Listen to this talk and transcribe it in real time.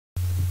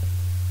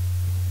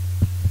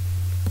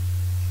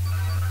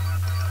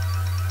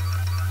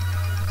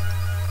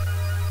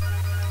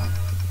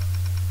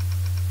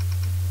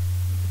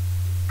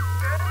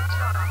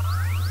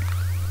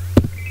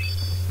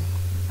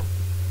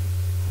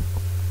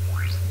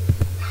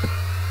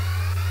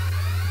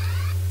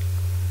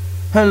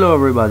Hello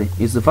everybody,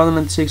 it's the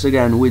Bomberman 6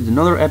 again with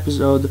another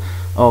episode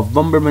of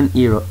Bomberman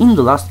Hero. In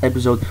the last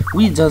episode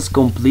we just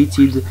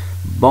completed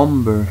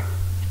Bomber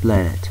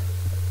Planet.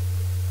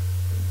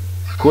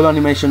 Cool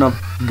animation of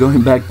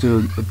going back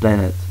to the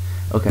planet.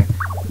 Okay,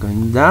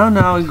 going down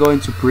now and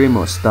going to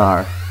Primo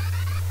Star.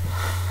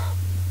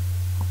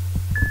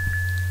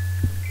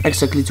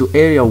 Exactly to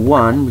area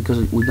 1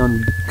 because we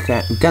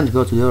can't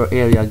go to the other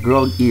area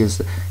Grog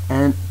is,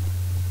 and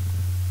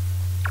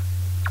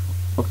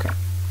okay.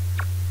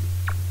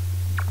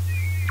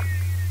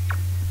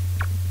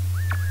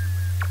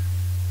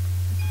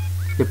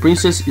 The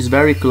princess is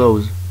very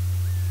close.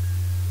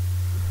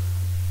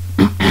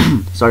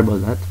 Sorry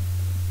about that.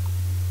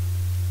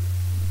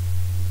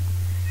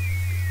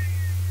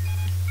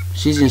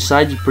 She's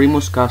inside the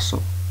Primo's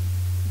castle.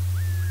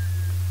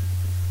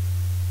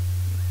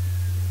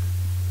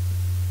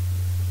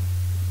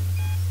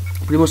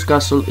 Primo's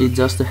castle is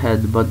just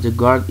ahead, but the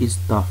guard is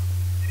tough.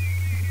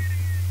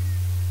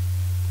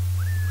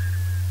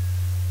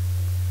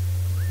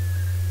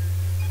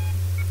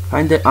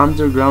 Find the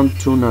underground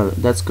tunnel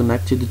that's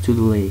connected to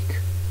the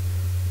lake.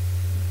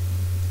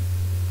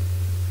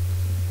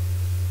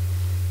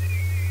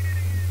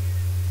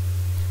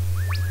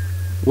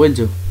 Will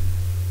do.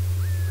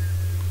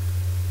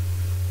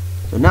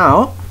 So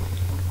now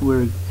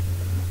we're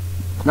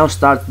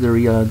start the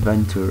real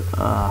adventure.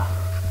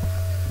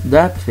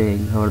 That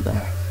thing over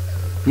there,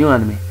 new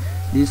enemy.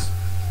 This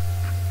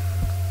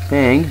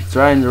thing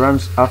trying to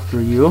run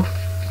after you.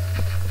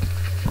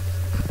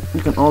 You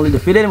can only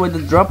defeat it with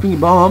the dropping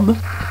bomb.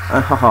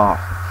 Haha.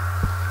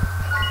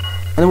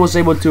 And I was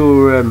able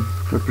to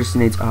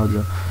represent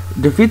audio.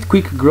 Defeat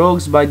quick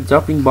grogs by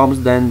dropping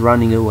bombs then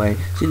running away.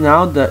 See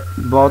now the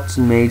bots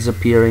mates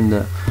appear in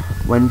the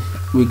when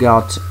we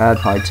got the add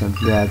item.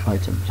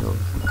 So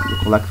you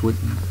collect with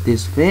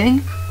this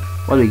thing.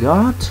 What we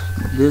got?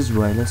 This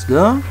way. Let's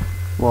go.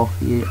 Well,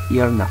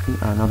 here nothing.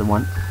 Another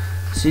one.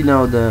 See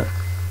now you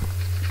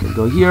can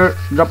go here.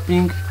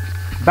 Dropping.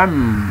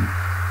 Bam.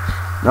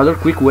 Another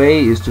quick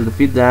way is to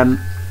defeat them.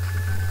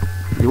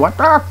 What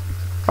the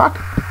fuck?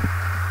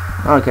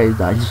 Okay, it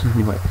died.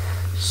 Anyway,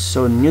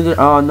 so another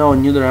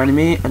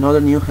enemy, another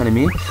new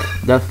enemy.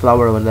 That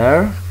flower over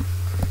there.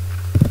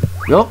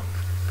 Go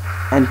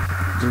and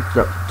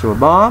throw a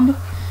bomb.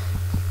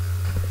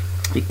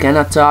 He can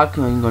attack.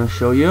 I'm gonna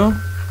show you.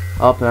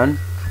 Open.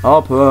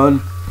 I'm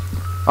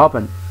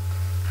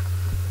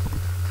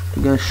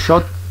gonna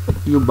shot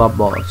you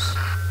bubbles.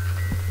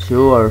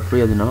 2 or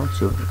 3, I don't know.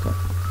 2. Okay.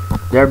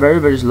 They're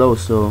very slow,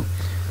 so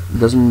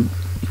it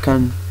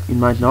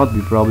might not be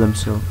a problem.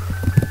 So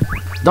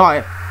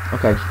die.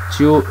 Okay,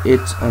 2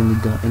 hits and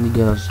it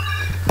goes.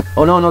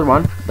 Oh no, not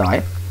 1.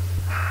 Die.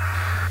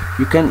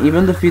 You can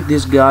even defeat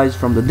these guys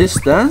from the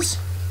distance.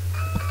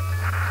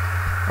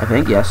 I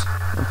think yes.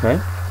 Okay.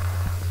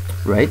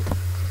 Right.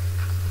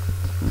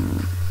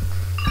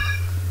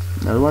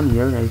 Another one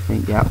here. I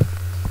think yeah.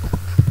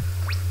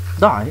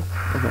 Die.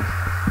 Okay.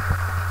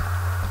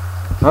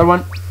 Another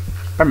one.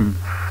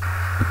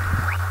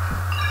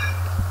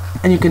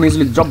 And you can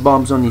easily drop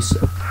bombs on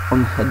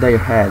their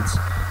heads.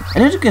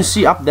 And as you can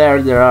see up there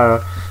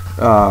are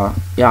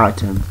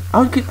items.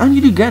 How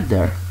did you get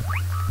there?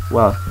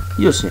 Well,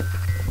 you see.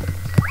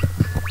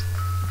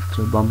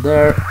 So bomb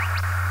there.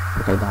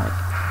 Okay, die.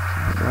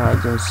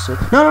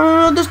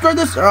 No, destroy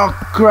this. Oh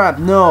crap,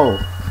 no.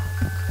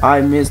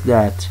 I missed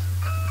that.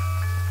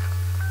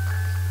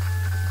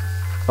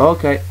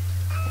 Okay.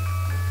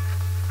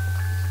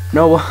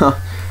 No,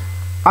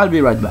 I'll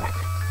be right back.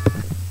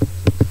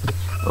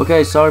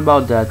 Okay, sorry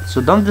about that.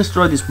 So don't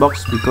destroy this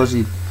box because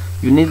you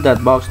need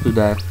that box to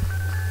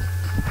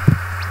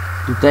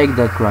take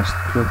that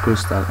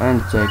crystal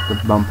and take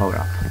the bomb power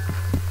up.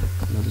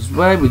 This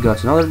way we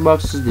got another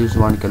boxes. This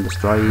one you can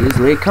destroy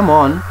easily. Come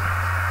on.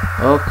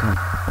 Okay.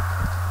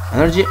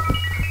 Energy.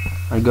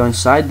 I go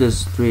inside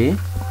this tree.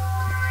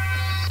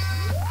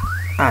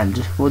 And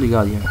what do you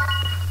got here?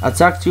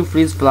 Attack 2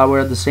 freeze flower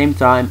at the same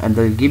time and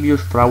they'll give you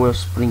flower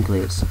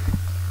sprinklers.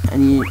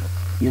 And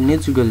you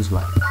need to go this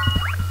way.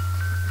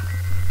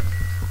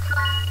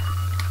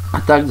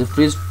 Attack the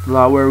freeze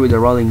flower with a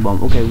rolling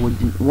bomb. Okay, we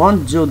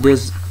won't do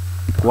this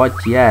quite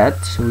yet,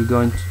 so we're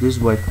going this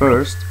way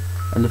first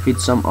and defeat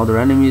some other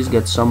enemies,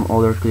 get some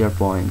other clear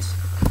points.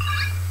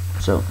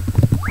 So,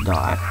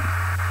 die.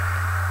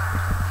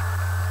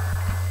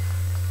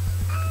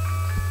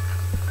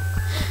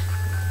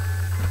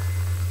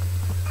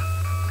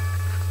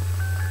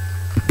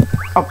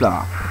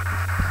 Hopla!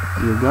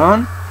 You're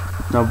gone.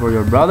 Now for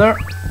your brother.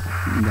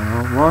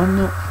 Now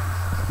one.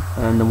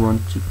 And I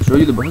want to show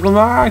you the button.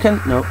 I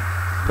can't. No.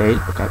 Fail.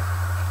 Okay.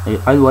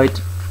 I'll wait.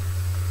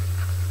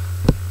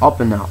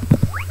 Open now.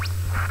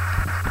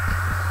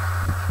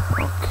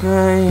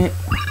 Okay.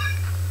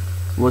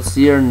 What's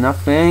here?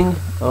 Nothing.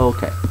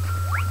 Okay.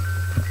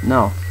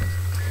 No.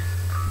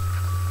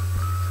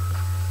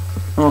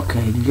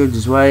 Okay. Go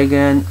this way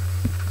again.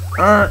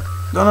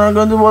 Don't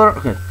go to water.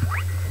 Okay.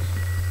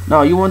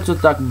 Now you want to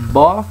attack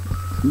both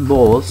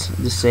balls at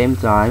the same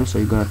time, so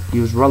you're gonna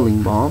use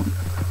rolling bomb.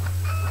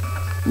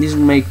 this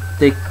may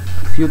take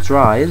a few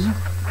tries.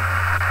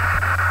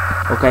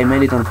 Okay,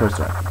 made it on the first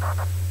try.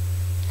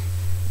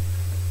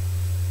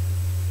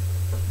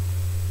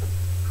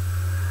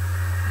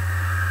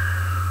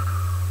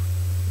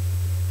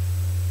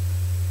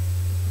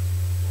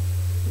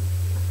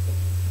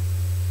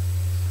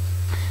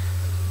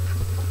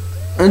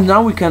 And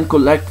now we can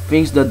collect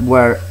things that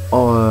were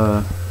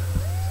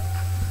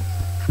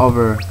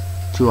over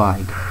to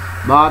Ike.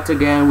 But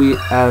again, we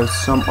have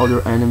some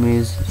other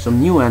enemies, some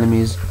new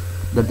enemies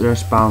that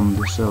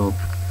respawned, so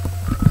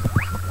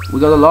we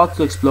got a lot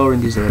to explore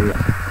in this area.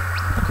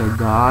 Okay,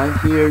 die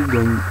here.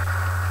 Then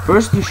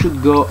first you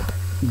should go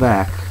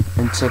back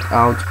and check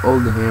out all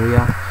the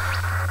area.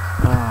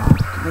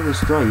 Can I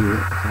destroy you?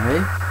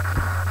 Okay.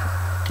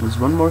 There's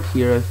one more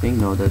here, I think.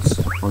 No, that's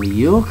only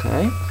you.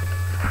 Okay.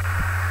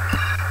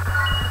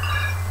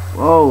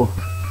 Whoa!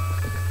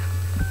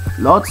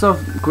 Lots of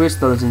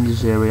crystals in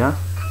this area.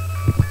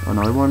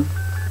 Another one.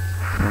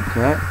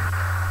 Okay.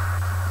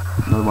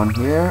 Another one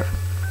here.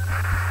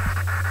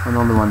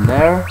 Another one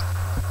there.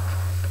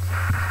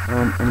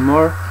 And any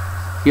more?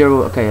 Here.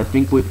 Okay, I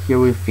think here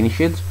we finish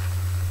it.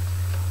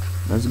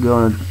 Let's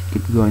go and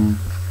keep going.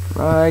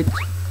 Right.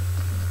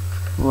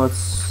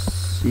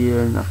 What's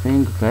here?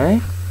 Nothing.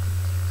 Okay.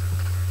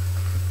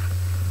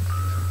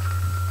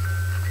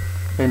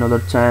 Okay, another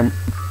 10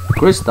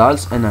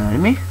 crystals and an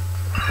enemy.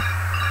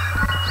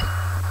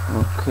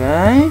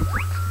 Okay.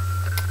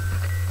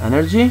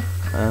 Energy.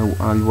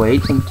 I'll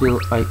wait until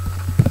I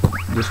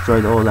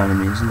destroyed all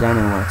enemies. Then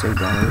I want to take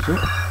the energy.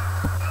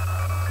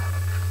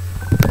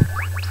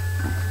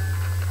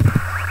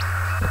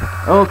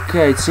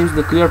 Okay, it seems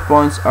the clear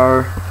points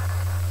are...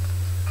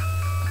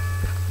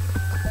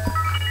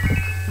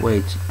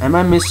 Wait, am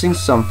I missing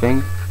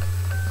something?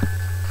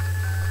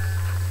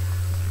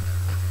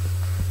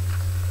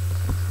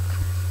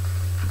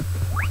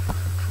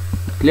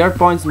 Clear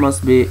points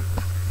must be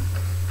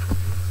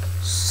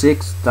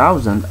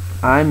 6,000.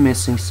 I'm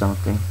missing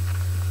something.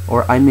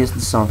 Or I missed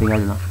something, I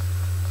don't know.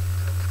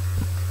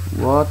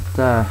 What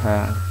the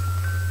hell?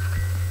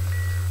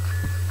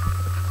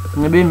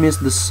 Maybe I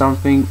missed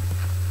something.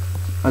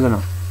 I don't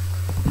know.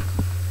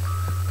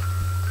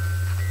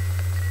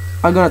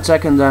 I'm gonna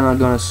check and then I'm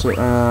gonna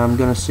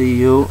see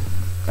you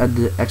at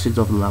the exit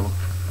of the level.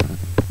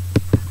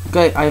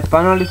 Okay, I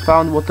finally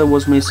found what I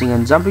was missing,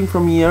 and jumping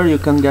from here you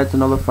can get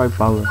another 5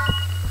 power.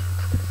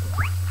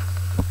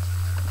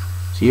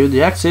 See you at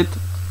the exit.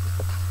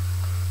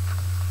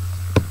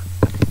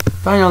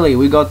 Finally,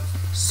 we got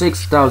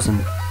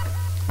 6,000,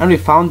 and we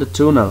found the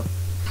tunnel.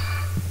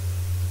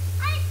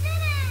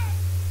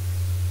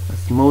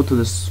 Let's move to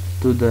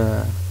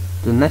the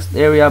next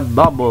area,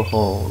 bubble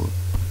hole.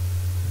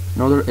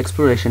 Another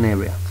exploration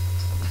area.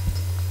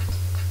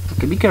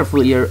 Okay, be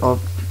careful here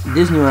of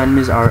these new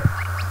enemies are,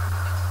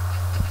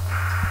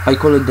 I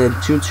call it the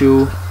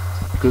choo-choo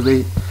because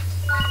they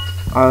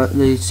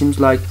seems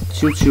like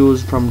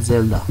choo-choos from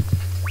Zelda.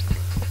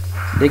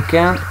 They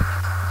can,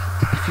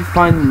 if you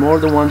find more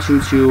than one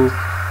choo-choo,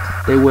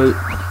 they will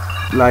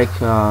like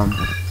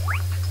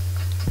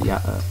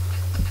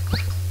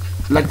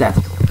like that.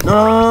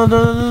 No,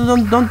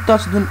 don't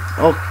touch them.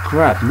 Oh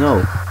crap,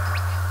 no.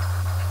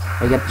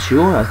 I got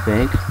 2, I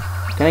think.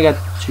 Can I get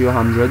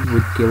 200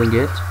 with killing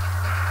it?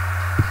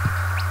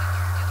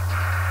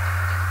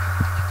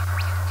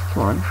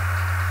 Come on.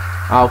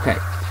 Okay.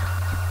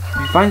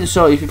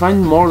 If you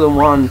find more than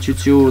one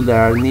choo-choo that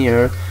are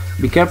near,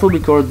 be careful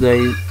because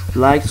they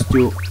like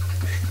to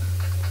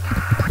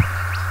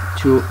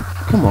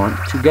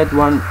get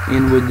one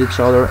in with each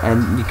other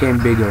and become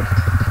bigger.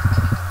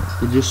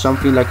 To do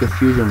something like a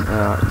fusion.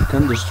 You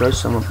can destroy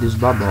some of these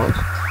bubbles.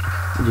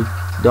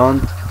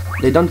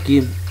 They don't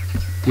give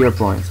clear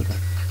points. Okay.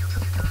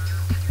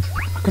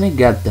 How can I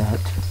get that?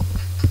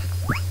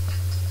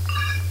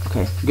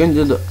 Okay, go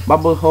into the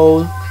bubble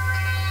hole,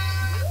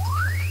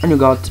 and you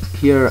got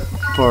here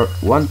for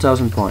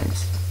 1,000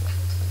 points.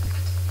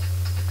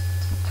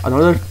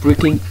 Another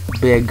freaking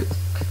big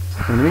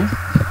enemy.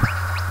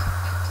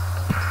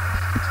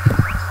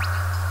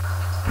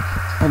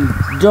 And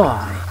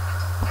die.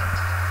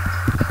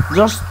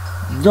 Just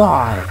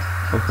die.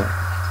 Okay.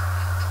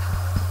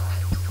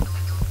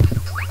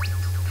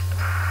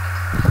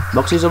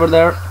 Boxes over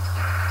there.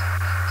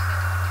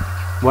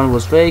 One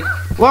was fake.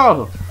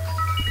 Whoa!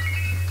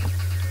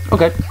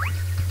 Okay.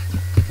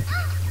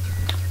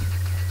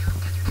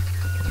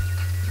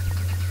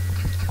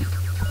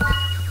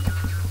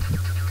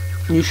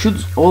 You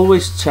should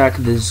always check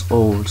these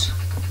holes.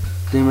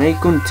 They may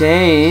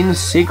contain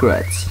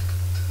secrets.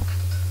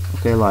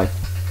 Okay, life.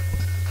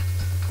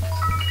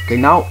 Okay,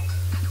 now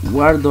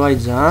where do I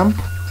jump?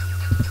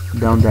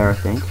 Down there, I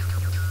think.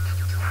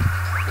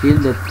 Kill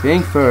that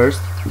thing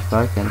first, if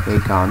I can. Okay,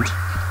 can't.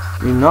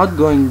 You're not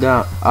going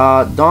down.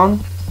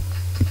 Don't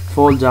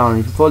fall down.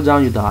 If you fall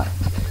down, you die.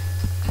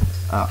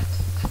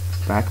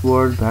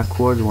 Backward.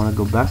 You wanna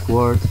go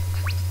backward?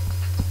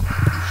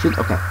 Shoot.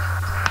 Okay.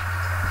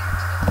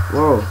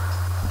 Whoa.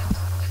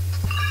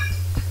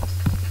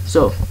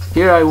 So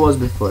here I was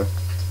before,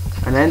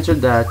 and I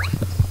entered that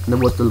and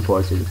then was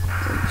teleported.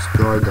 And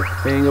destroy the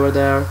thing over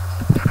there.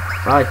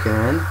 I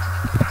can.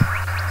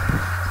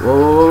 Whoa,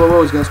 whoa, whoa,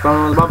 whoa, he's gonna spawn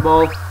on the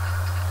bubble.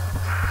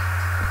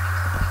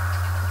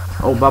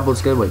 Oh,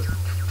 bubbles, get away.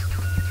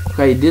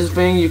 Okay, this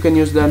thing, you can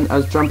use them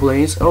as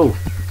trampolines. Oh,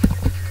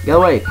 get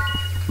away.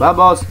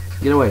 Bubbles,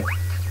 get away.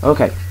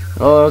 Okay,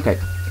 okay.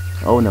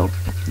 Oh no,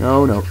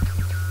 no, no.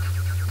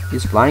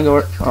 He's flying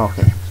over. Oh,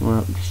 okay,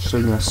 so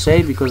I'm gonna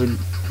save because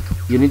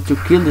you need to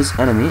kill this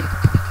enemy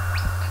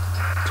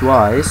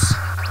twice.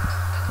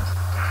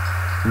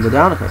 And go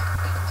down, okay.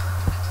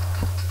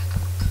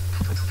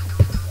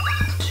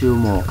 2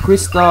 more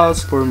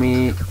crystals for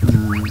me.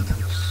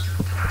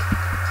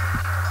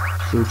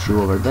 Shoot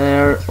you over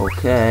there.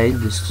 Okay,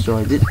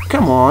 destroyed it.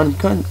 Come on,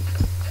 come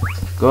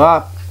go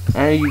up.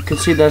 And you can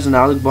see there's an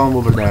atomic bomb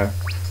over there.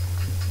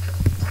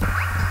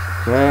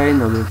 Okay,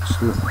 another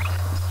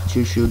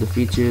Choo-choo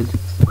defeated.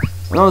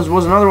 Oh no, there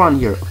was another one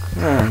here.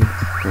 Okay,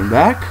 going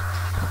back.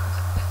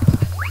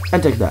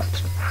 And take that.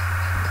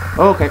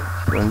 Okay,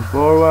 going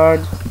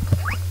forward.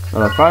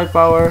 Another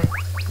firepower.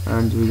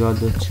 And we got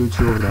the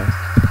Choo-choo over there.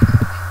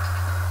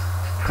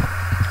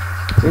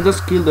 We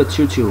just killed the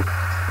Choo-choo.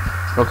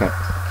 Okay.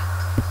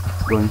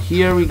 Going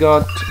here, we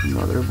got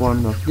another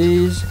one of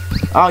these.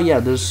 Oh yeah,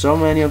 there's so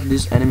many of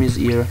these enemies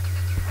here.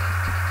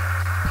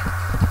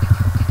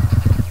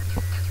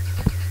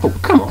 Oh,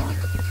 come on.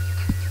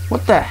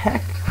 What the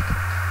heck?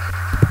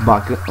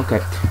 Bucket.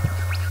 Okay.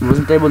 I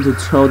wasn't able to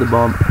throw the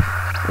bomb.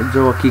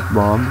 Throw a kick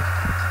bomb.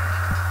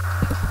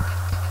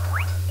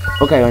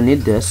 Okay, I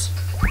need this.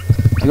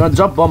 I'm gonna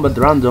drop bomb at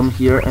random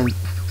here and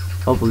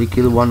hopefully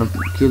kill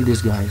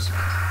these guys.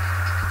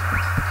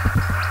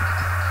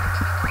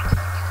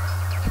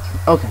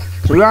 Okay,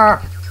 so we are.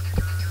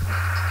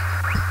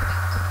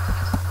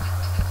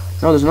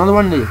 No, there's another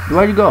one there.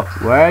 Where you go?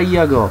 Where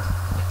you go?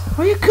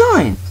 Where you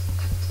going?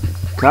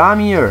 Come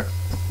here.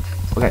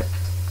 Okay.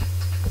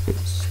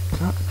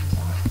 Stop.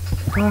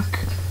 Fuck.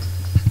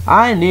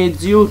 I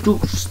need you to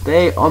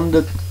stay on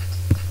the.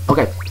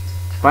 Okay.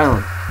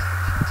 Finally.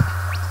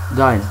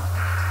 Die now.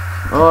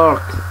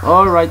 Okay.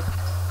 Alright.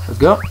 Let's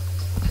go.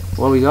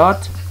 What we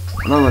got?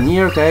 Another one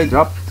here. Okay.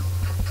 Drop.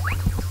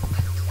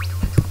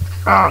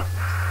 Ah.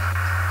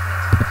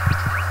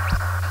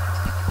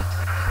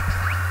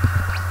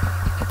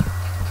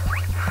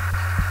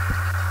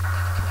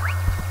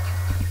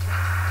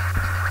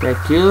 Okay,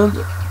 killed.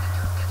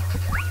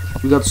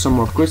 We got some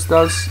more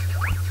crystals.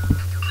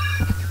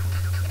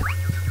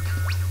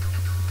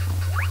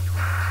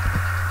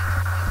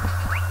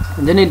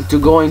 And they need to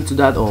go into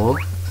that hole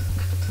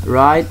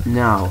right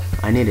now.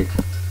 I need it.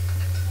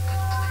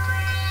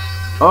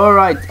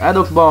 Alright,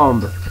 Haddock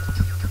bomb.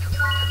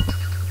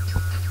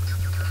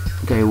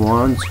 Okay,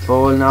 once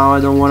fall now. I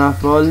don't wanna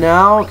fall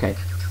now. Okay.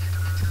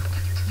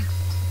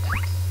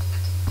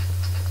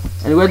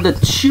 And we got the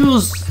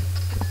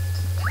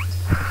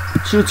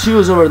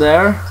Choo-choos over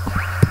there.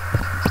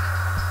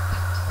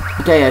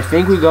 Okay, I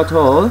think we got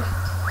all.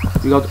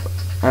 We got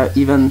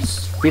even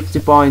 50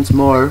 points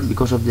more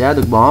because of the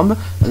Haddock bomb.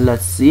 And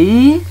let's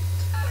see.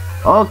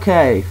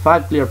 Okay,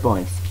 5 clear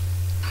points.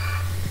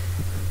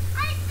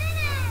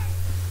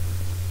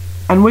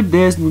 And with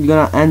this, we're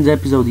gonna end the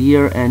episode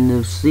here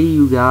and see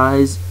you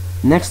guys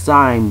next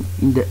time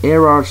in the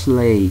Errors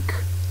Lake.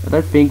 That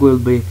I think will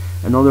be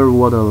another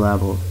water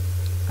level.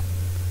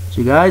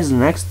 See you guys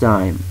next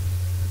time.